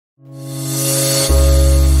Welcome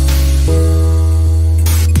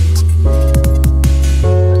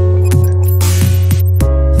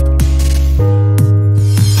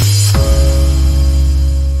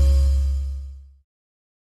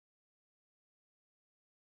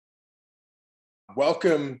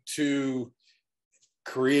to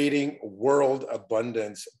Creating World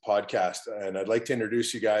Abundance podcast. And I'd like to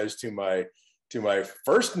introduce you guys to my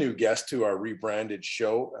first new guest to our rebranded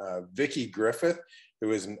show, Vickie Griffith,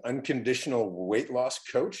 who is an unconditional weight loss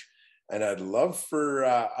coach. And I'd love for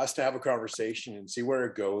us to have a conversation and see where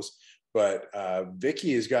it goes. But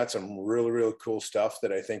Vickie has got some really cool stuff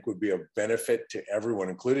that I think would be of benefit to everyone,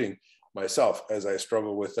 including myself, as I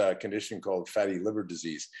struggle with a condition called fatty liver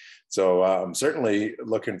disease. So I'm certainly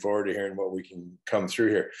looking forward to hearing what we can come through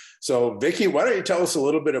here. So Vickie, why don't you tell us a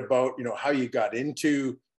little bit about, how you got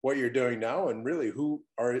into what you're doing now, and really who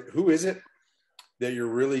is it that you're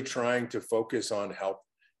really trying to focus on help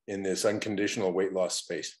in this unconditional weight loss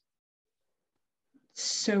space?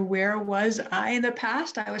 So where was I in the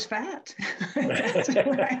past? I was fat. That's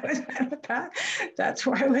where I was at in the past. That's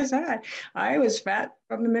where I was at. I was fat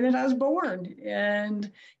from the minute I was born.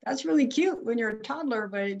 And that's really cute when you're a toddler,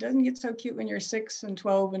 but it doesn't get so cute when you're 6 and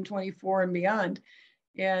 12 and 24 and beyond.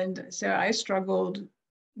 And so I struggled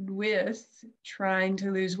with trying to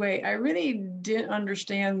lose weight. I really didn't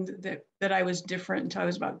understand that I was different until I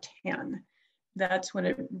was about 10. That's when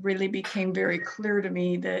it really became very clear to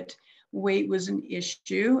me that weight was an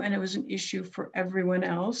issue, and it was an issue for everyone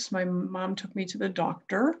else. My mom took me to the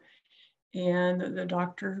doctor, and the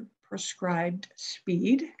doctor prescribed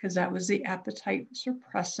speed because that was the appetite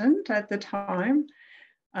suppressant at the time.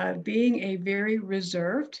 Being a very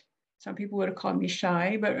reserved, some people would have called me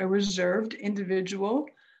shy, but a reserved individual,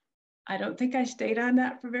 I don't think I stayed on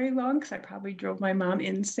that for very long because I probably drove my mom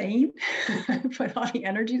insane for all the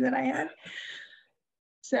energy that I had.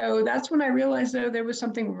 So that's when I realized, though, there was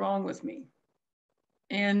something wrong with me.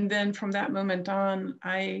 And then from that moment on,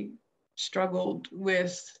 I struggled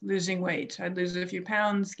with losing weight. I'd lose a few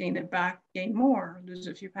pounds, gain it back, gain more, lose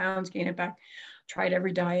a few pounds, gain it back. Tried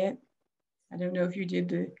every diet. I don't know if you did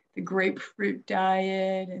the grapefruit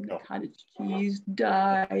diet and the cottage cheese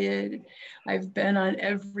diet. I've been on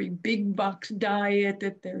every big box diet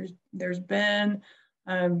that there's been.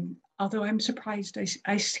 Although I'm surprised,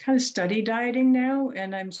 I kind of study dieting now,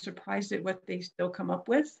 and I'm surprised at what they still come up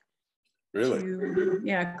with. Really?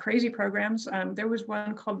 Yeah, crazy programs. There was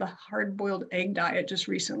one called the hard-boiled egg diet just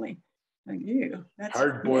recently. Like, ew, that's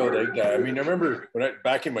hard-boiled egg diet. I mean, I remember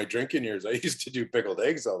back in my drinking years, I used to do pickled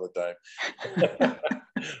eggs all the time.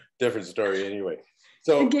 Different story anyway.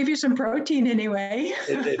 So it gave you some protein anyway.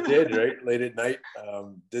 it did, right? Late at night.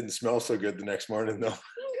 Didn't smell so good the next morning though.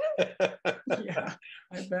 Yeah,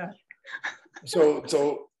 I bet.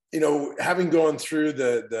 So having gone through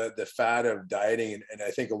the fad of dieting, and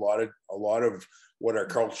I think a lot of what our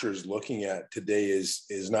culture is looking at today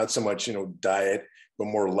is not so much diet, but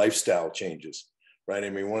more lifestyle changes, right? I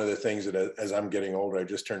mean, one of the things that as I'm getting older, I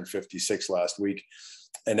just turned 56 last week,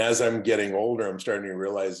 and as I'm getting older, I'm starting to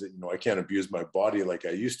realize that I can't abuse my body like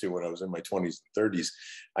I used to when I was in my 20s and 30s.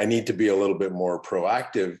 I need to be a little bit more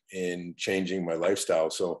proactive in changing my lifestyle.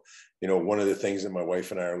 So one of the things that my wife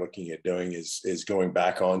and I are looking at doing is going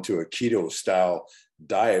back onto a keto style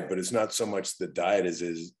diet, but it's not so much the diet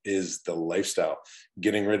is the lifestyle,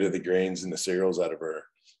 getting rid of the grains and the cereals out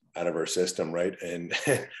of our system, right? And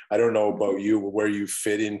I don't know about you, where you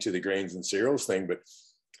fit into the grains and cereals thing, but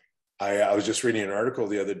I was just reading an article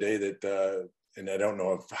the other day that, and I don't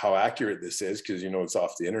know how accurate this is because it's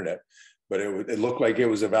off the internet, but it looked like it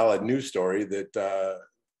was a valid news story that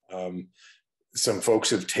some folks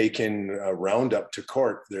have taken Roundup to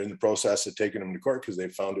court. They're in the process of taking them to court because they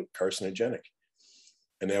found it carcinogenic.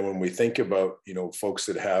 And then when we think about, folks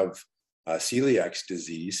that have celiac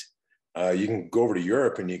disease, you can go over to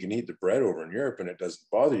Europe and you can eat the bread over in Europe and it doesn't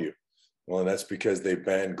bother you. Well, and that's because they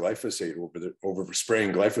banned glyphosate over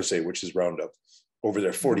spraying glyphosate, which is Roundup, over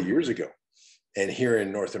there 40 years ago. And here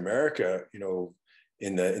in North America,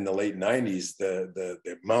 in the late 90s, the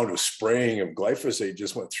amount of spraying of glyphosate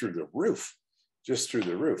just went through the roof.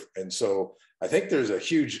 And so I think there's a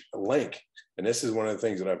huge link. And this is one of the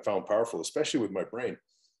things that I've found powerful, especially with my brain,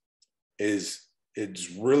 is it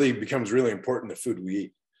really becomes really important the food we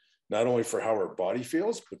eat, not only for how our body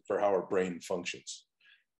feels, but for how our brain functions.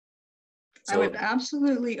 I would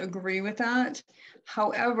absolutely agree with that.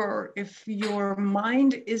 However, if your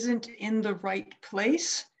mind isn't in the right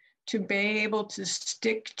place to be able to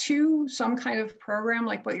stick to some kind of program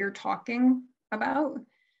like what you're talking about,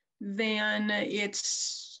 then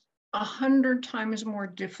it's 100 times more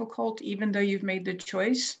difficult, even though you've made the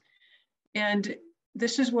choice. And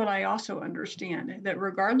this is what I also understand, that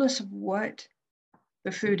regardless of what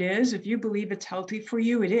the food is, if you believe it's healthy for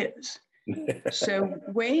you, it is. So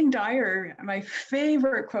Wayne Dyer, my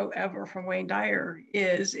favorite quote ever from Wayne Dyer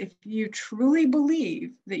is, if you truly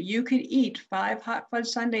believe that you could eat 5 hot fudge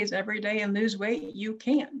sundaes every day and lose weight, you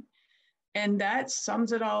can. And that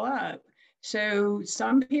sums it all up. So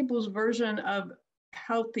some people's version of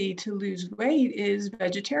healthy to lose weight is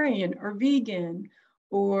vegetarian or vegan,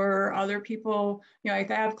 or other people,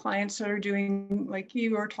 like I have clients that are doing, like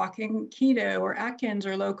you are talking, keto or Atkins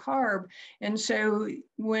or low carb. And so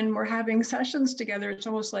when we're having sessions together, it's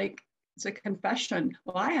almost like it's a confession.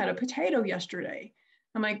 Well, I had a potato yesterday.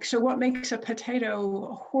 I'm like, so what makes a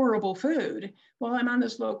potato a horrible food? Well, I'm on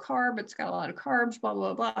this low carb, it's got a lot of carbs, blah,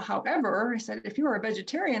 blah, blah. However, I said, if you were a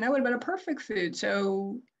vegetarian, that would have been a perfect food.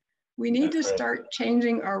 So we need to start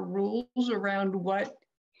changing our rules around what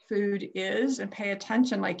food is and pay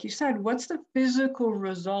attention. Like you said, what's the physical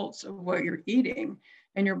results of what you're eating?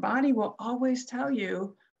 And your body will always tell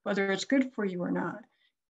you whether it's good for you or not.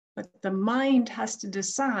 But the mind has to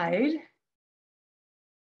decide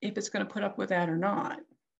if it's going to put up with that or not.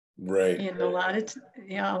 Right. And a lot of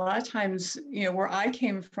times, where I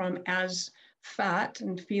came from as fat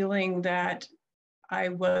and feeling that I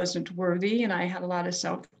wasn't worthy, and I had a lot of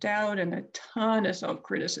self-doubt and a ton of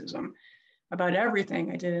self-criticism about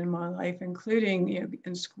everything I did in my life, including,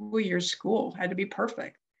 in school, had to be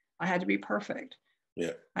perfect. I had to be perfect.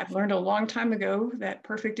 Yeah. I've learned a long time ago that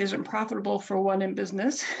perfect isn't profitable for one in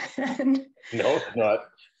business. And no, it's not.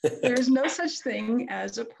 There's no such thing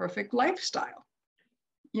as a perfect lifestyle.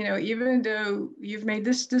 Even though you've made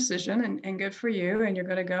this decision and good for you, and you're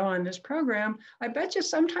going to go on this program, I bet you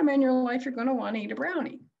sometime in your life, you're going to want to eat a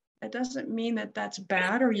brownie. That doesn't mean that that's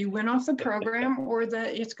bad, or you went off the program, or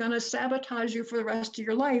that it's going to sabotage you for the rest of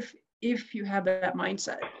your life if you have that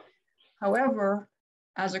mindset. However,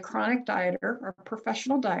 as a chronic dieter or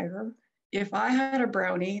professional dieter, if I had a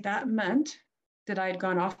brownie, that meant that I had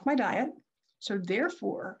gone off my diet. So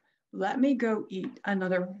therefore, let me go eat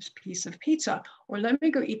another piece of pizza, or let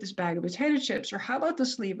me go eat this bag of potato chips, or how about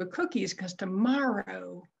this sleeve of cookies, because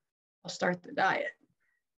tomorrow I'll start the diet.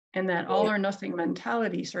 And that all or nothing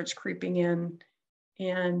mentality starts creeping in,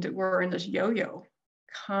 and we're in this yo-yo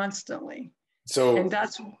constantly. So, and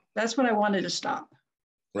that's what I wanted to stop.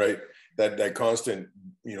 Right. That constant,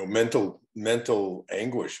 mental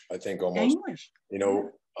anguish, I think almost,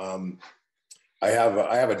 I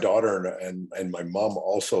have a daughter and my mom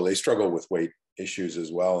also, they struggle with weight issues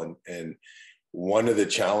as well. And one of the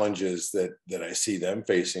challenges that I see them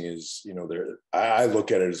facing is, I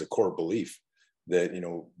look at it as a core belief that,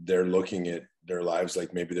 they're looking at their lives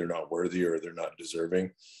like maybe they're not worthy or they're not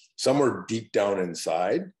deserving. Somewhere deep down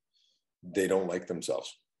inside, they don't like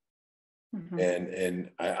themselves. Mm-hmm. And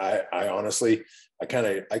I honestly, I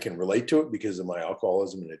can relate to it because of my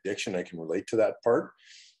alcoholism and addiction. I can relate to that part.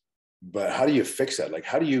 But how do you fix that? Like,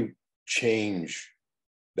 how do you change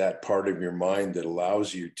that part of your mind that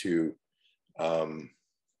allows you to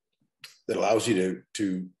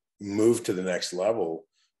move to the next level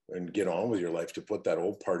and get on with your life, to put that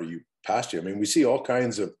old part of you past you? I mean, we see all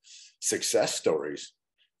kinds of success stories.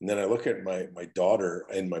 And then I look at my daughter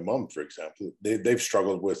and my mom, for example, they've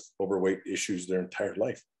struggled with overweight issues their entire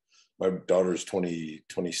life. My daughter's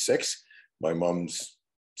 26, my mom's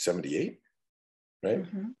 78, right?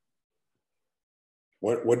 Mm-hmm.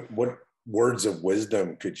 What words of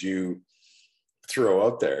wisdom could you throw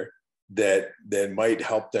out there that might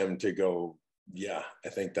help them to go, yeah, I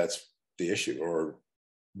think that's the issue? Or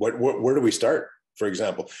where do we start? For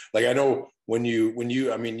example, like, I know when you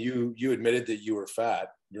admitted that you were fat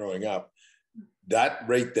growing up, that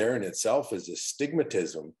right there in itself is a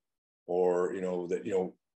stigmatism, or,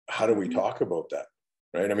 how do we talk about that?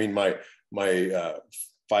 Right. I mean, my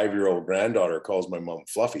 5-year-old granddaughter calls my mom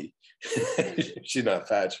Fluffy. She's not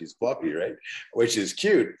fat, she's fluffy, right? Which is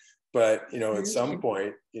cute. But, at some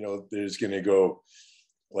point, there's going to go,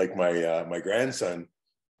 like my grandson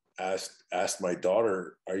asked my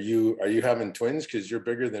daughter, are you having twins? Because you're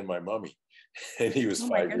bigger than my mommy. And he was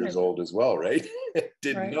 5 years old as well, right?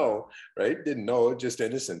 Didn't know, right? Didn't know, just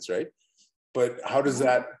innocence, right? But how does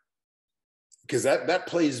that, because that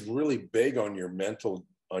plays really big on your mental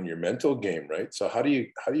game, right? So how do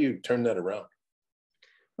you turn that around?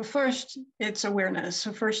 Well, first, it's awareness.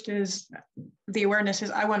 So first is the awareness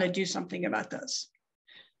is, I want to do something about this,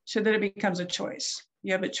 so that it becomes a choice.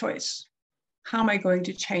 You have a choice. How am I going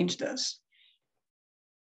to change this?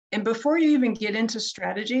 And before you even get into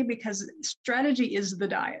strategy, because strategy is the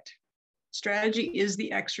diet. Strategy is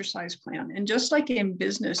the exercise plan. And just like in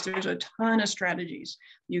business, there's a ton of strategies.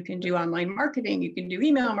 You can do online marketing, you can do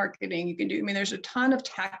email marketing, there's a ton of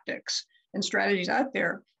tactics and strategies out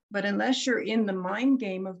there. But unless you're in the mind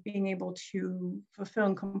game of being able to fulfill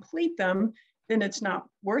and complete them, then it's not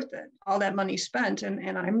worth it. All that money spent, and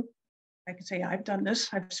I can say I've done this.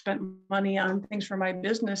 I've spent money on things for my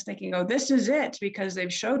business thinking, oh, this is it, because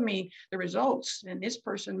they've showed me the results. And this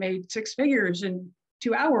person made 6 figures in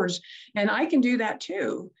 2 hours, and I can do that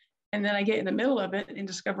too. And then I get in the middle of it and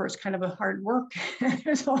discover it's kind of a hard work.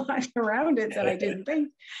 There's a lot around it that I didn't think.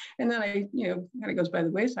 And then I, kind of goes by the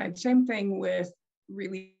wayside. Same thing with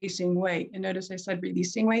releasing weight. And notice I said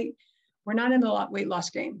releasing weight. We're not in the weight loss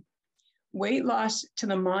game. Weight loss to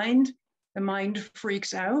the mind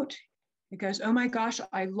freaks out. It goes, oh my gosh,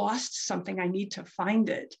 I lost something. I need to find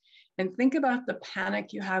it. And think about the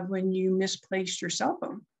panic you have when you misplaced your cell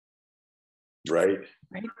phone. Right.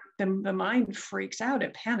 The mind freaks out.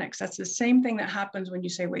 It panics. That's the same thing that happens when you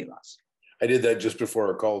say weight loss. I did that just before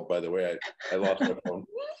our call, by the way. I lost my phone.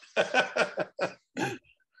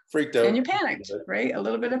 Freaked out. And you panicked, right? A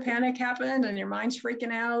little bit of panic happened and your mind's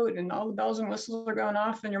freaking out and all the bells and whistles are going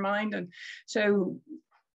off in your mind. And so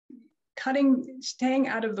staying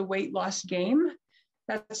out of the weight loss game,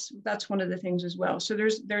 that's one of the things as well. So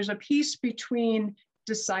there's a piece between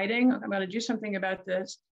deciding I'm going to do something about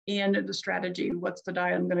this and the strategy. What's the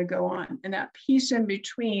diet I'm going to go on? And that piece in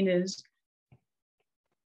between is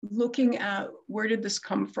looking at where did this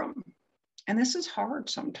come from? And this is hard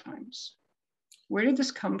sometimes. Where did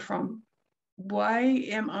this come from? Why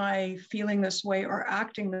am I feeling this way or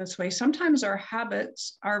acting this way? Sometimes our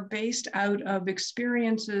habits are based out of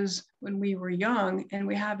experiences when we were young and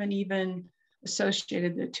we haven't even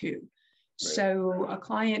associated the two. Right. So a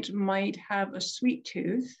client might have a sweet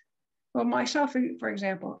tooth. Well, myself, for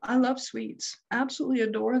example, I love sweets, absolutely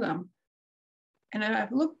adore them. And I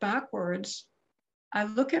look backwards, I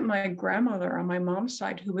look at my grandmother on my mom's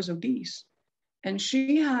side who was obese. And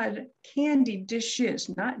she had candy dishes,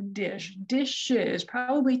 not dishes,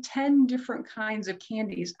 probably 10 different kinds of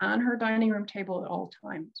candies on her dining room table at all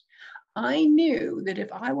times. I knew that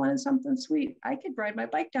if I wanted something sweet, I could ride my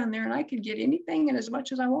bike down there and I could get anything and as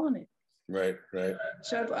much as I wanted. Right.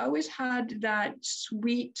 So I've always had that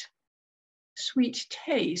sweet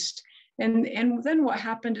taste. And then what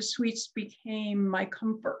happened is sweets became my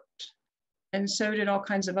comfort. And so did all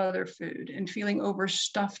kinds of other food, and feeling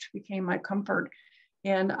overstuffed became my comfort.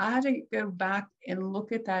 And I had to go back and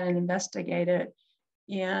look at that and investigate it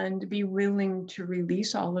and be willing to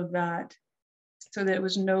release all of that so that it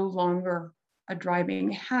was no longer a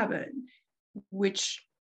driving habit, which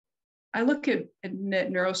I look at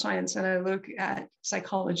neuroscience and I look at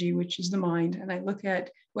psychology, which is the mind, and I look at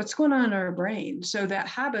what's going on in our brain. So that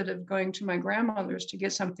habit of going to my grandmother's to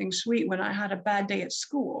get something sweet when I had a bad day at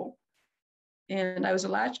school, and I was a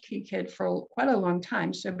latchkey kid for quite a long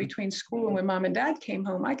time. So between school and when mom and dad came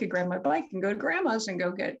home, I could grab my bike and go to grandma's and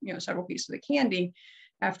go get, several pieces of candy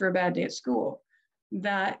after a bad day at school.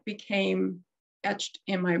 That became etched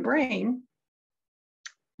in my brain.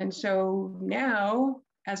 And so now,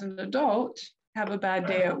 as an adult, have a bad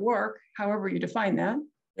day at work, however you define that.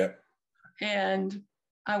 Yeah. And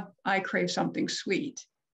I crave something sweet.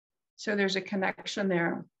 So there's a connection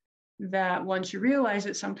there that once you realize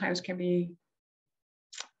it sometimes can be,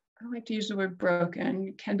 I don't like to use the word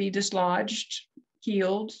broken, can be dislodged,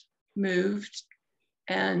 healed, moved,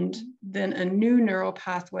 and then a new neural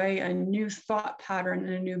pathway, a new thought pattern,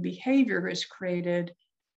 and a new behavior is created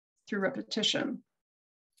through repetition.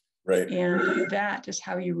 Right. And that is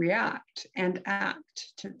how you react and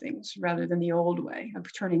act to things rather than the old way of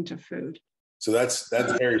turning to food. So that's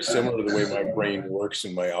very similar to the way my brain works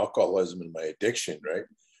in my alcoholism and my addiction, right?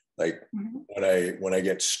 Like when I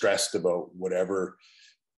get stressed about whatever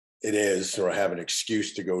it is, or I have an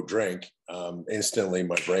excuse to go drink, instantly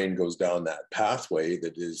my brain goes down that pathway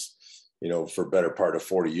that is, for better part of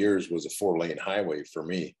 40 years was a 4-lane highway for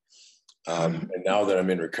me. And now that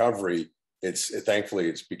I'm in recovery, thankfully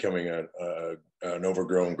it's becoming an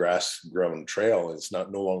overgrown, grass-grown trail. It's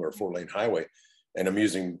no longer a 4-lane highway, and I'm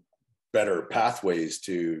using better pathways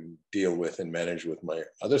to deal with and manage with my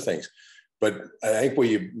other things. But I think what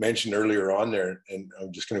you mentioned earlier on there, and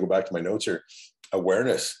I'm just going to go back to my notes here,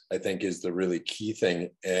 awareness, I think, is the really key thing.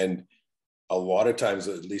 And a lot of times,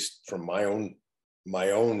 at least from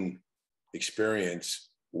my own experience,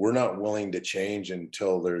 we're not willing to change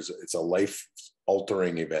until it's a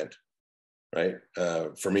life-altering event. Right.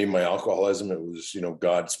 For me, my alcoholism, it was,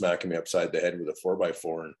 God smacking me upside the head with a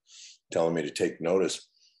 4x4 and telling me to take notice.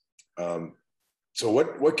 So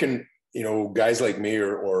what can, guys like me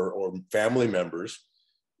or family members,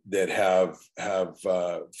 that have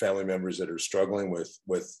family members that are struggling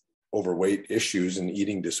with overweight issues and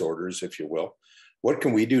eating disorders, if you will. What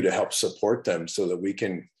can we do to help support them so that we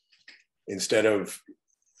can, instead of,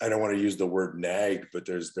 I don't want to use the word nag, but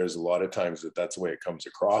there's a lot of times that's the way it comes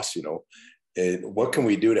across, you know. What can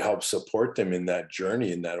we do to help support them in that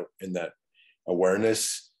journey, in that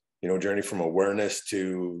awareness, you know, journey from awareness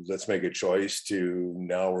to let's make a choice to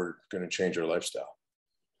now we're going to change our lifestyle?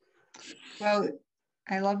 Well,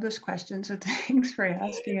 I love this question, so thanks for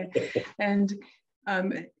asking it. And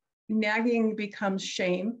nagging becomes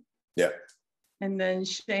shame. Yeah. And then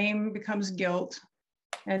shame becomes guilt,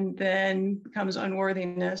 and then becomes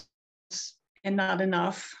unworthiness and not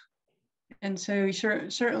enough. And so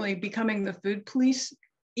certainly becoming the food police,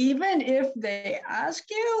 even if they ask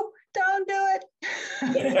you, don't do it.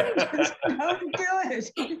 Just don't do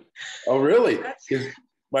it. Oh, really?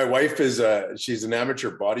 My wife is she's an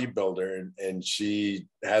amateur bodybuilder, and she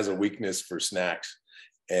has a weakness for snacks,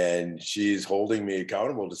 and she's holding me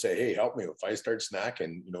accountable to say, hey, help me if I start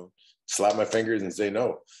snacking, you know, slap my fingers and say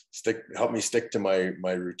no, help me stick to my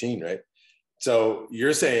routine, right? So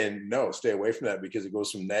you're saying no, stay away from that because it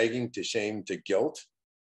goes from nagging to shame to guilt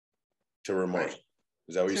to remorse. Right.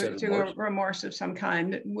 Is that what you said? To a remorse of some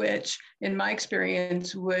kind, which in my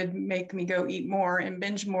experience would make me go eat more and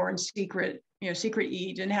binge more and secret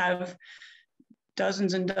eat and have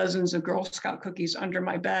dozens and dozens of Girl Scout cookies under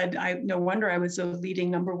my bed. No wonder I was the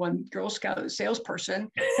leading #1 Girl Scout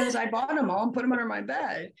salesperson, because I bought them all and put them under my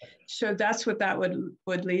bed. So that's what that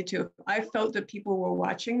would lead to. I felt that people were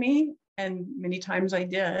watching me, and many times I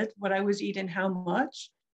did, what I was eating, how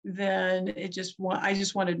much, then I just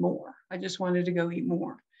wanted more. I just wanted to go eat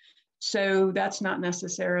more. So that's not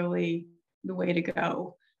necessarily the way to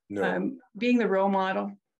go. No. Being the role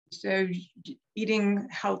model, so eating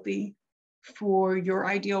healthy for your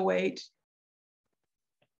ideal weight.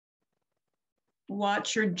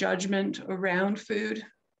 Watch your judgment around food.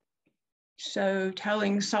 So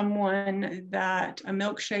telling someone that a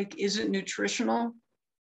milkshake isn't nutritional,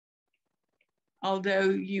 although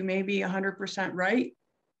you may be 100% right,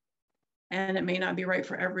 and it may not be right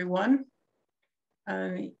for everyone.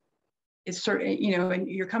 It's certain, you know, and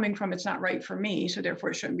you're coming from, it's not right for me, so therefore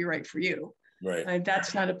it shouldn't be right for you. Right.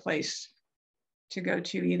 That's not a place to go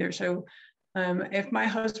to either. So if my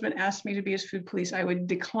husband asked me to be his food police, I would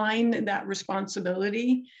decline that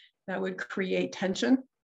responsibility. That would create tension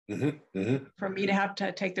for me to have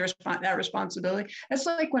to take that responsibility. It's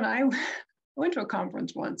like when I went to a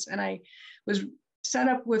conference once and I was set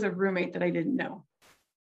up with a roommate that I didn't know.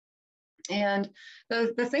 And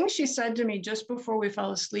the thing she said to me just before we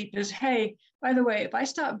fell asleep is, hey, by the way, if I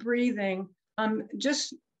stop breathing,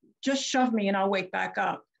 just shove me and I'll wake back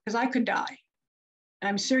up because I could die. And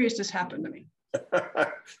I'm serious, this happened to me.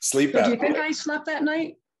 Sleep So do you think I slept that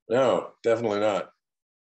night? No, definitely not.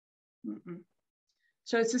 Mm-mm.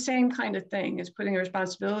 So it's the same kind of thing as putting a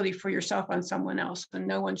responsibility for yourself on someone else, and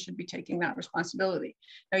no one should be taking that responsibility.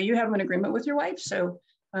 Now you have an agreement with your wife, so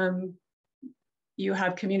you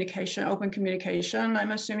have communication, open communication,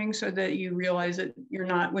 I'm assuming, so that you realize that you're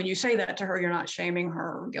not, when you say that to her, you're not shaming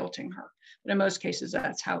her or guilting her. But in most cases,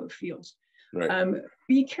 that's how it feels. Right.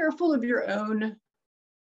 Be careful of your own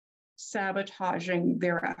sabotaging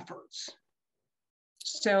their efforts.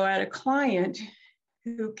 So I had a client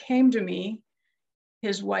who came to me.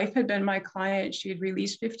 His wife had been my client. She had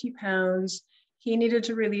released 50 pounds. He needed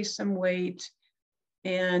to release some weight.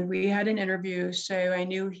 And we had an interview. So I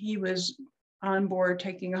knew he was on board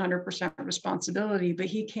taking 100% responsibility. But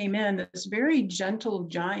he came in, this very gentle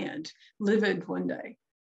giant, livid one day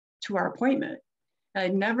to our appointment.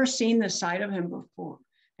 I'd never seen this side of him before.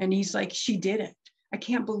 And he's like, she did it. I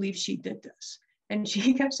can't believe she did this. And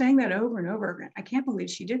she kept saying that over and over again. I can't believe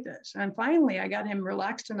she did this. And finally, I got him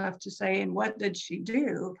relaxed enough to say, and what did she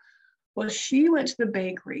do? Well, she went to the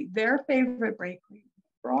bakery, their favorite bakery,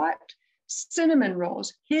 brought cinnamon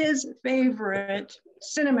rolls, his favorite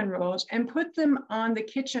cinnamon rolls, and put them on the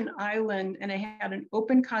kitchen island. And it had an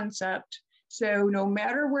open concept. So no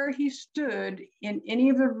matter where he stood in any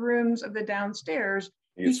of the rooms of the downstairs,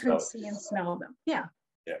 he could see and smell them. Yeah.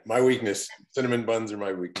 Yeah, my weakness. Cinnamon buns are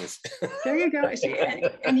my weakness. There you go. See,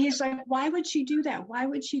 and he's like, why would she do that? Why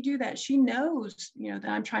would she do that? She knows, you know,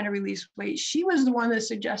 that I'm trying to release weight. She was the one that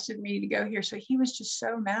suggested me to go here. So he was just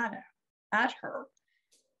so mad at her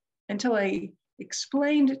until I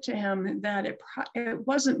explained to him that it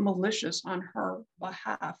wasn't malicious on her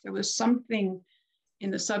behalf. There was something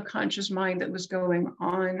in the subconscious mind that was going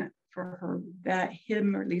on for her that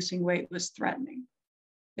him releasing weight was threatening.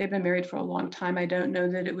 They've been married for a long time. I don't know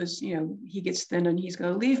that it was, you know, he gets thin and he's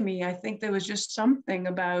going to leave me. I think there was just something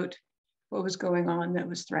about what was going on that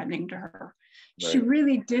was threatening to her. Right. She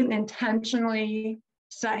really didn't intentionally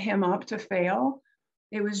set him up to fail.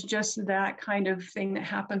 It was just that kind of thing that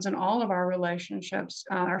happens in all of our relationships,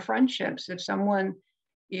 our friendships. If someone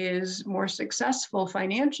is more successful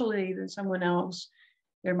financially than someone else,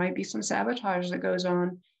 there might be some sabotage that goes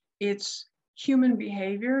on. It's human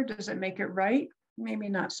behavior. Does it make it right? Maybe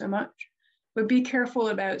not so much, but be careful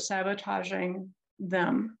about sabotaging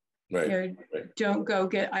them. Right. You know, don't go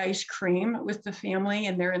get ice cream with the family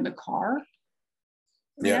and they're in the car.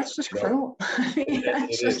 I mean, that's just cruel.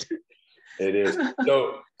 It is.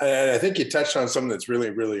 So, and I think you touched on something that's really,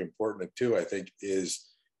 really important too, I think, is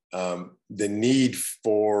the need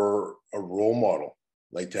for a role model,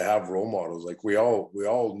 like to have role models. Like we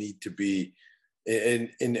all need to be, and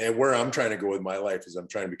where I'm trying to go with my life is I'm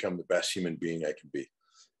trying to become the best human being I can be.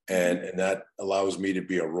 And that allows me to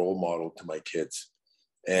be a role model to my kids.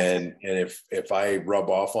 And if I rub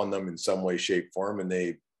off on them in some way, shape, form, and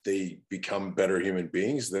they become better human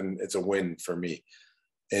beings, then it's a win for me.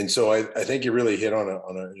 And so I think you really hit on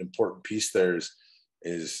an important piece there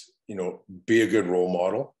is, you know, be a good role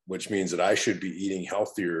model, which means that I should be eating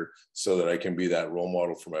healthier so that I can be that role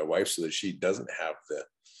model for my wife so that she doesn't have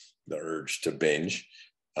the urge to binge.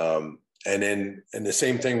 And the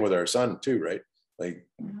same thing with our son too, right? Like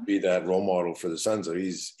be that role model for the son so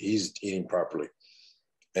he's eating properly.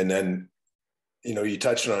 And then, you know, you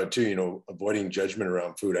touched on it too, you know, avoiding judgment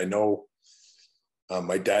around food. I know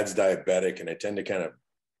my dad's diabetic and I tend to kind of,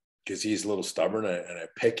 because he's a little stubborn and I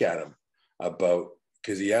pick at him about,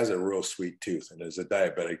 because he has a real sweet tooth and as a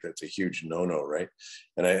diabetic, that's a huge no-no, right?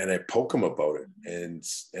 And I poke him about it. And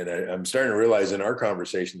I'm starting to realize in our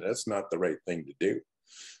conversation, that's not the right thing to do.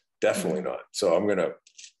 Definitely not. So I'm going to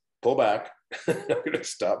pull back. I'm going to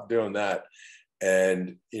stop doing that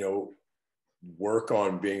and, you know, work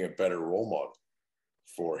on being a better role model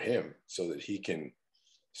for him so that he can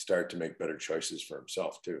start to make better choices for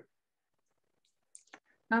himself too.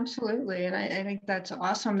 Absolutely. And I think that's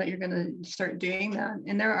awesome that you're going to start doing that.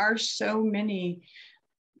 And there are so many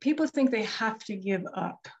people think they have to give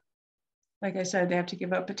up. Like I said, they have to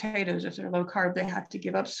give up potatoes if they're low carb. They have to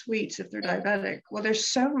give up sweets if they're diabetic. Well, there's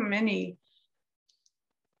so many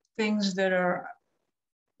things that are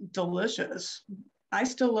delicious. I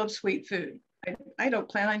still love sweet food. I don't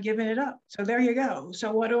plan on giving it up. So there you go.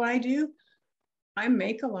 So what do? I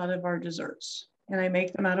make a lot of our desserts. And I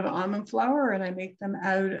make them out of almond flour and I make them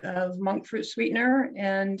out of monk fruit sweetener.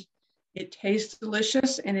 And it tastes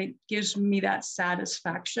delicious and it gives me that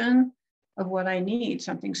satisfaction of what I need,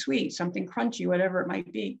 something sweet, something crunchy, whatever it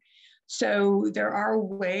might be. So there are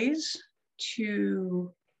ways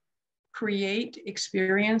to create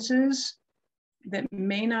experiences that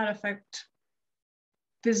may not affect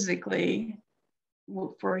physically.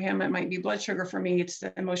 For him, it might be blood sugar. For me, it's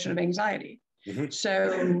the emotion of anxiety.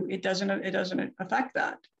 So it doesn't affect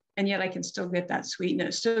that. And yet I can still get that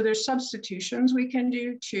sweetness. So there's substitutions we can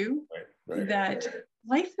do too, that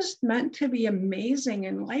life is meant to be amazing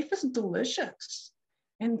and life is delicious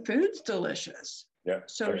and food's delicious. Yeah.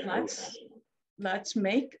 So let's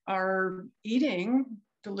make our eating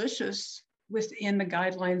delicious within the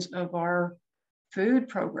guidelines of our food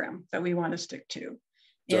program that we want to stick to.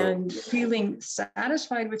 And feeling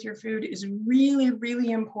satisfied with your food is really,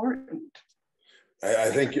 really important. I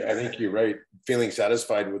think you're right. Feeling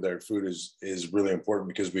satisfied with our food is really important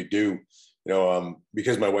because we do, you know,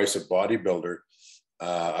 because my wife's a bodybuilder.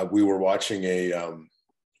 We were watching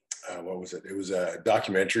what was it? It was a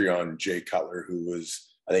documentary on Jay Cutler, who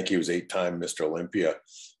was, I think he was 8-time Mr. Olympia.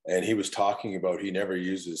 And he was talking about he never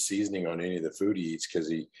uses seasoning on any of the food he eats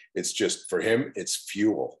because it's just, for him, it's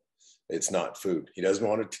fuel. It's not food. He doesn't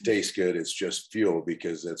want it to taste good. It's just fuel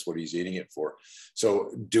because that's what he's eating it for.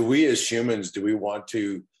 So do we as humans, do we want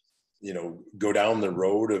to, you know, go down the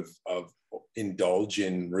road of indulge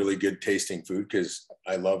in really good tasting food? Because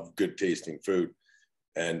I love good tasting food.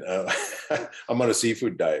 And I'm on a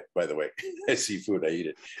seafood diet, by the way. Seafood, I eat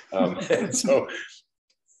it. And so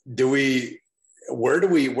where do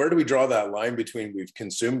we draw that line between we've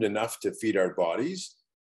consumed enough to feed our bodies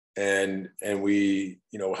and we,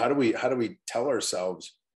 you know, how do we tell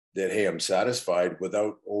ourselves that, hey, I'm satisfied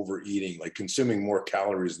without overeating, like consuming more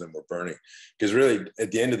calories than we're burning? Because really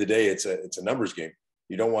at the end of the day, it's a numbers game.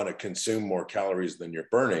 You don't want to consume more calories than you're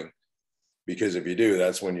burning, because if you do,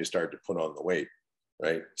 that's when you start to put on the weight,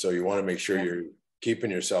 right? So you want to make sure you're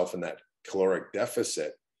keeping yourself in that caloric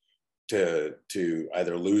deficit to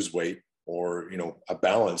either lose weight or, you know, a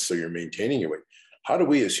balance so you're maintaining your weight. How do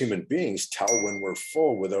we as human beings tell when we're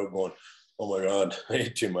full without going, oh my God, I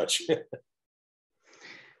ate too much?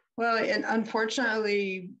 Well, and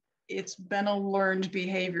unfortunately, it's been a learned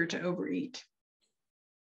behavior to overeat,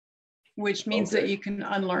 which means that you can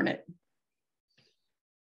unlearn it.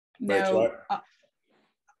 Right. Now,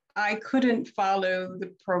 I couldn't follow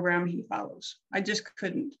the program he follows. I just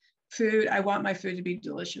couldn't. Food, I want my food to be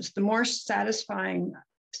delicious. The more satisfaction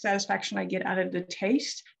I get out of the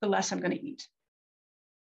taste, the less I'm going to eat.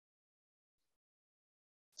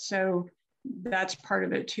 So that's part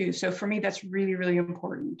of it too. So for me, that's really, really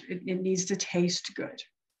important. It needs to taste good.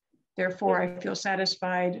 Therefore, I feel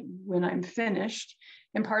satisfied when I'm finished.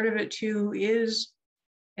 And part of it too is,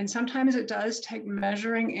 and sometimes it does take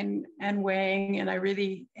measuring and weighing, and I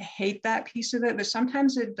really hate that piece of it, but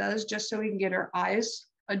sometimes it does, just so we can get our eyes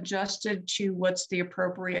adjusted to what's the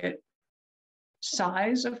appropriate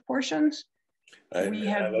size of portions. I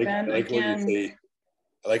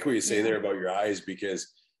like what you say there about your eyes,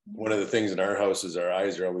 because one of the things in our house is our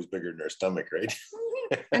eyes are always bigger than our stomach, right?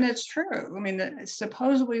 And it's true. I mean,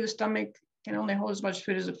 supposedly the stomach can only hold as much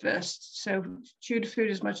food as a fist. So chewed food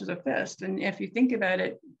as much as a fist. And if you think about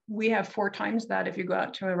it, we have 4 times that if you go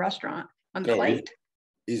out to a restaurant on the plate.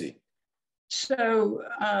 Easy. So,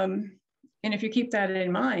 and if you keep that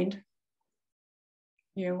in mind,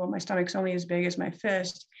 well, my stomach's only as big as my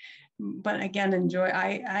fist. But again,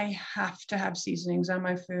 I have to have seasonings on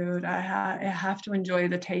my food. I have to enjoy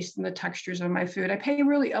the taste and the textures of my food. I pay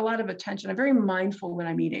really a lot of attention. I'm very mindful when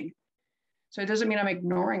I'm eating. So it doesn't mean I'm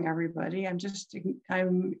ignoring everybody.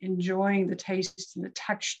 I'm enjoying the taste and the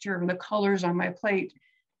texture and the colors on my plate.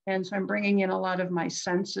 And so I'm bringing in a lot of my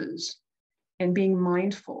senses and being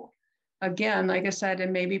mindful. Again, like I said,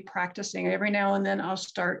 and maybe practicing every now and then, I'll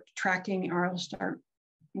start tracking or I'll start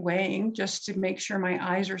weighing just to make sure my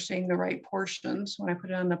eyes are seeing the right portions when I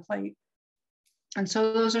put it on the plate. And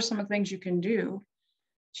so those are some of the things you can do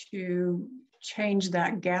to change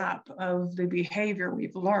that gap of the behavior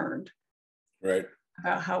we've learned. Right.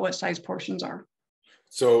 About what size portions are.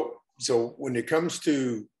 So when it comes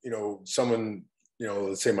to, someone,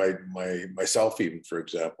 let's say myself, even, for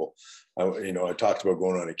example, I talked about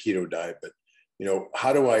going on a keto diet, but,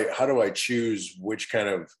 how do I choose which kind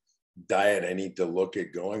of diet I need to look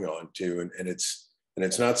at going on to? And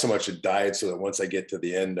it's not so much a diet so that once I get to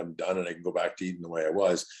the end, I'm done and I can go back to eating the way I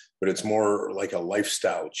was, but it's more like a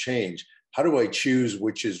lifestyle change. How do I choose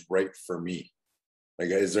which is right for me? Like,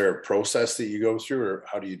 is there a process that you go through, or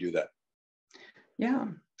how do you do that? Yeah.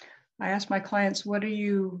 I ask my clients, what are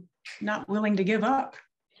you not willing to give up?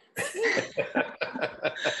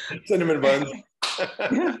 Cinnamon buns.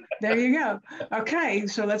 Yeah, there you go. Okay,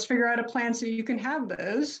 so let's figure out a plan so you can have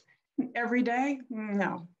those every day.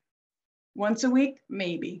 No. Once a week,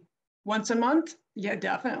 maybe. Once a month, yeah,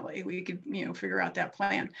 definitely. We could, figure out that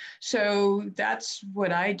plan. So that's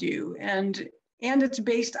what I do, and it's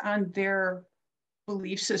based on their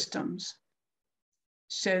belief systems.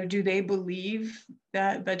 So do they believe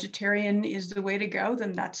that vegetarian is the way to go?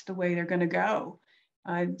 Then that's the way they're going to go.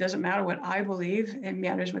 It doesn't matter what I believe. It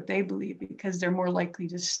matters what they believe, because they're more likely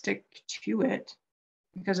to stick to it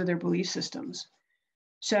because of their belief systems.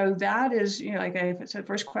 So that is, like I said,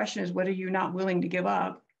 first question is, what are you not willing to give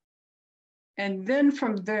up? And then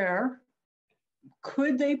from there,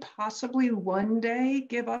 could they possibly one day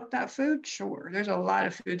give up that food? Sure. There's a lot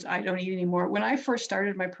of foods I don't eat anymore. When I first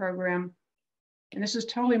started my program, and this is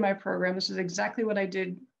totally my program, this is exactly what I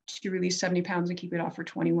did to release 70 pounds and keep it off for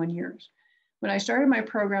 21 years. When I started my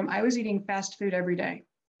program, I was eating fast food every day,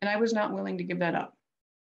 and I was not willing to give that up.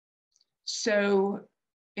 So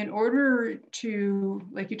in order to,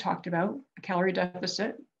 like you talked about, a calorie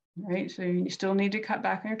deficit, right? So you still need to cut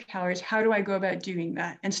back on your calories. How do I go about doing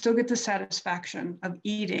that and still get the satisfaction of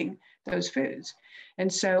eating those foods?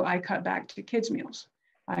 And so I cut back to kids' meals.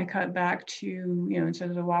 I cut back to, instead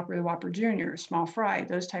of the Whopper Junior, small fry,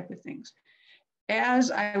 those type of things.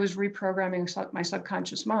 As I was reprogramming my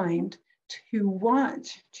subconscious mind to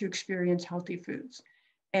want to experience healthy foods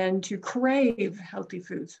and to crave healthy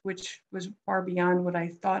foods, which was far beyond what I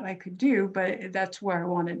thought I could do, but that's where I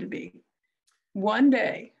wanted to be. One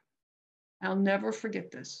day, I'll never forget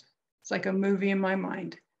this. It's like a movie in my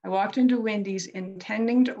mind. I walked into Wendy's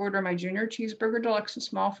intending to order my Junior Cheeseburger Deluxe and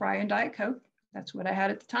small fry and Diet Coke. That's what I had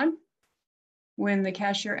at the time. When the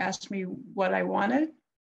cashier asked me what I wanted,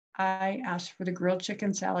 I asked for the grilled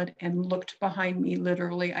chicken salad and looked behind me.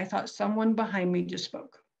 Literally, I thought someone behind me just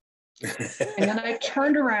spoke. And then I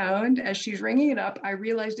turned around as she's ringing it up. I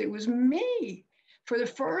realized it was me. For the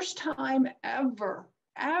first time ever,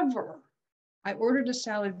 I ordered a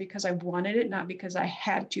salad because I wanted it, not because I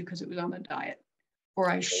had to, because it was on the diet, or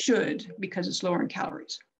I should because it's lower in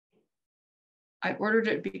calories. I ordered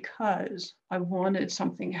it because I wanted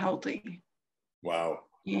something healthy. Wow.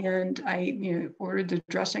 And I, ordered the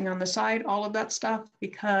dressing on the side, all of that stuff,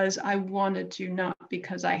 because I wanted to, not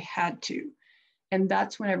because I had to. And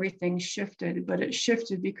that's when everything shifted, but it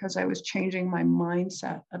shifted because I was changing my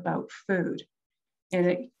mindset about food.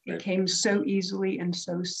 And it came so easily and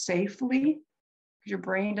so safely. Your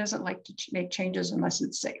brain doesn't like to make changes unless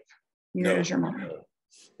it's safe. Neither does your mind. No.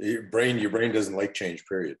 Your brain doesn't like change,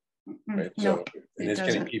 period. Right. No, so, and it's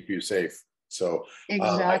going to keep you safe. So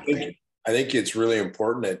exactly. I think it's really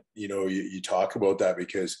important that, you talk about that,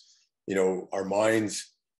 because, our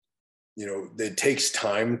minds, it takes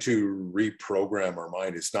time to reprogram our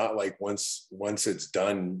mind. It's not like once it's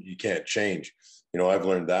done, you can't change. I've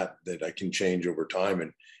learned that I can change over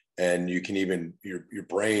time, and you can even, your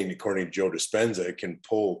brain, according to Joe Dispenza, it can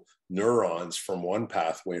pull neurons from one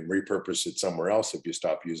pathway and repurpose it somewhere else if you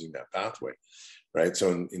stop using that pathway. Right.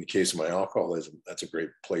 So in the case of my alcoholism, that's a great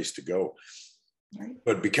place to go. Right.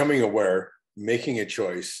 But becoming aware, making a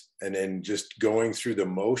choice, and then just going through the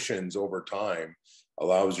motions over time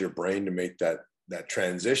allows your brain to make that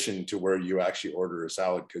transition to where you actually order a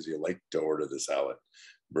salad because you like to order the salad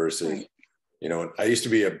versus, right. I used to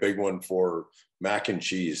be a big one for mac and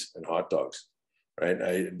cheese and hot dogs.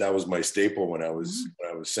 Right. That was my staple when I was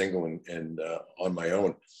single and on my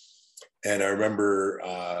own. And I remember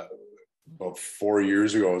about 4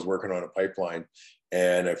 years ago, I was working on a pipeline,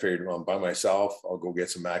 and I figured, well, I'm by myself, I'll go get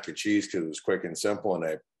some mac and cheese because it was quick and simple. And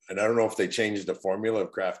I don't know if they changed the formula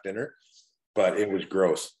of Kraft Dinner, but it was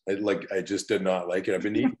gross. I just did not like it. I've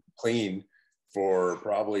been eating clean for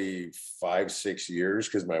probably 5-6 years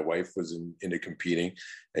because my wife was into competing,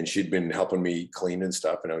 and she'd been helping me clean and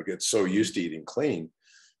stuff. And I would get so used to eating clean,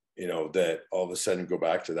 that all of a sudden go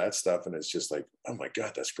back to that stuff. And it's just like, oh my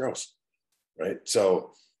God, that's gross. Right.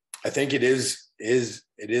 So I think it is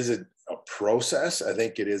a process. I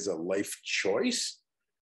think it is a life choice.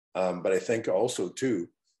 But I think also too,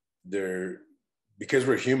 because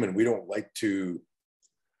we're human, we don't want to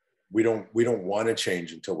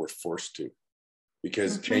change until we're forced to,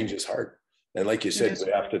 because change is hard. And like you said,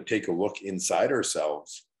 we have to take a look inside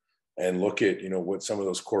ourselves and look at, what some of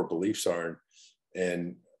those core beliefs are.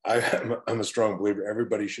 And I'm a strong believer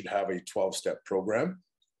everybody should have a 12-step program,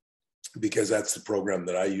 because that's the program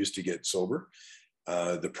that I used to get sober.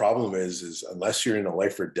 The problem is unless you're in a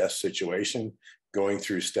life or death situation, going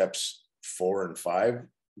through steps 4 and 5,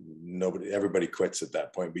 everybody quits at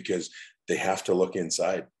that point, because they have to look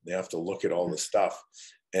inside. They have to look at all the stuff.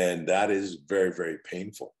 And that is very, very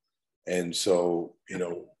painful. And so,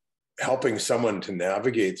 helping someone to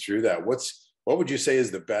navigate through that, what would you say is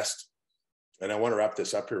the best? And I want to wrap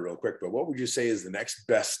this up here real quick, but what would you say is the next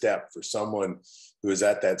best step for someone who is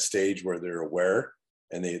at that stage where they're aware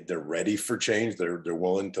and they're ready for change, they're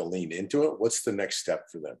willing to lean into it? What's the next step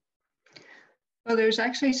for them? Well, there's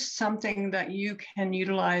actually something that you can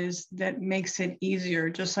utilize that makes it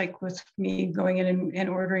easier, just like with me going in and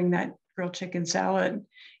ordering that grilled chicken salad,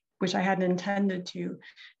 which I hadn't intended to.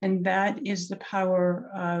 And that is the power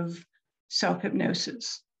of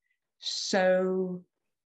self-hypnosis. So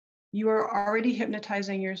you are already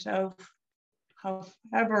hypnotizing yourself.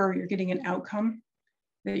 However, you're getting an outcome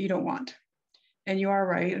that you don't want. And you are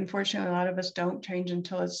right. Unfortunately, a lot of us don't change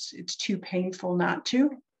until it's too painful not to.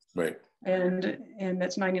 Right. And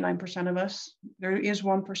that's 99% of us. There is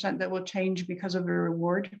 1% that will change because of a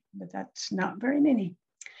reward, but that's not very many.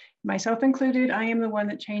 Myself included, I am the one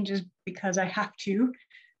that changes because I have to,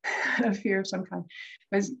 a fear of some kind.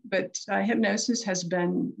 But hypnosis has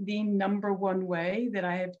been the number one way that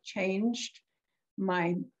I have changed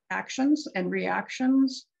my actions and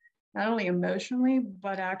reactions, not only emotionally,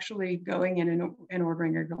 but actually going in and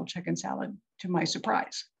ordering a grilled chicken salad to my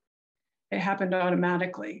surprise. It happened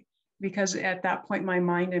automatically because at that point, my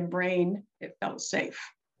mind and brain, it felt safe.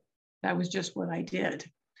 That was just what I did.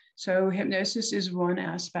 So hypnosis is one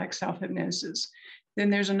aspect, self-hypnosis. Then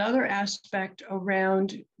there's another aspect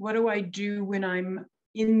around what do I do when I'm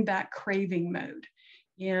in that craving mode?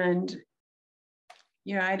 And,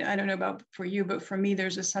 I don't know about for you, but for me,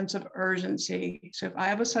 there's a sense of urgency. So if I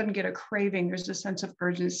all of a sudden get a craving, there's a sense of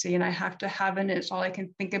urgency and I have to have it. It's all I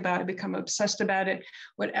can think about. I become obsessed about it,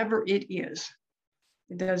 whatever it is.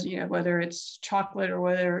 It does, whether it's chocolate or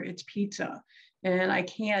whether it's pizza. And I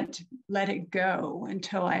can't let it go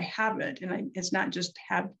until I have it. And it's not just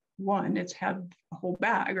have one, it's have a whole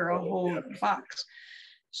bag or a whole box.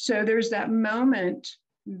 So there's that moment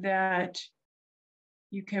that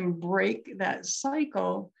you can break that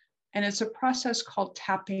cycle. And it's a process called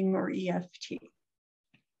tapping or EFT.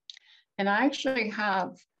 And I actually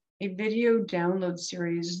have a video download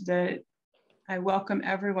series that I welcome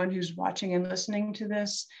everyone who's watching and listening to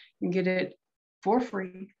this and get it for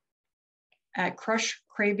free. at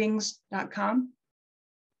crushcravings.com.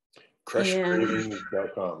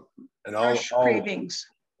 Crushcravings.com. And Crush Cravings,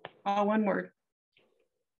 all one word.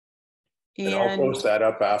 And I'll post that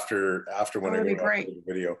up after when I go great. to the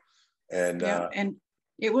video. And and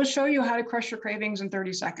it will show you how to crush your cravings in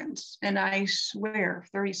 30 seconds. And I swear,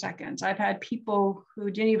 30 seconds. I've had people who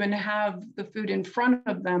didn't even have the food in front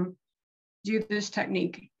of them do this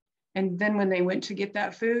technique. And then when they went to get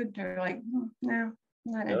that food, they're like, no,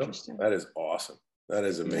 not interested. That is awesome. That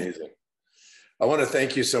is amazing. I want to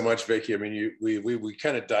thank you so much, Vickie. I mean, we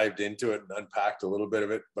kind of dived into it and unpacked a little bit of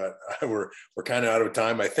it, but we're kind of out of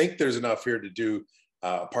time. I think there's enough here to do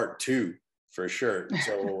part 2 for sure.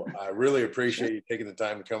 So I really appreciate you taking the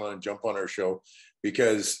time to come on and jump on our show,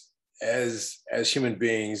 because as human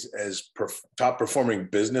beings, as top performing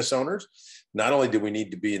business owners, not only do we need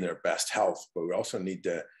to be in their best health, but we also need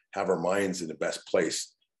to have our minds in the best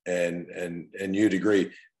place. And you'd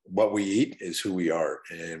agree, what we eat is who we are,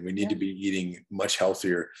 and we need to be eating much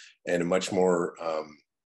healthier and a much more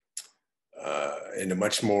in a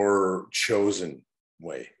much more chosen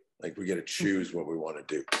way. Like, we get to choose what we want to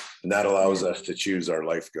do, and that allows us to choose our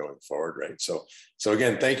life going forward, right? So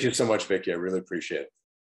again, thank you so much, Vickie. I really appreciate it.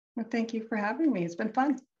 Well, thank you for having me. It's been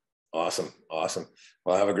fun. Awesome.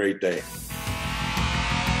 Well, have a great day.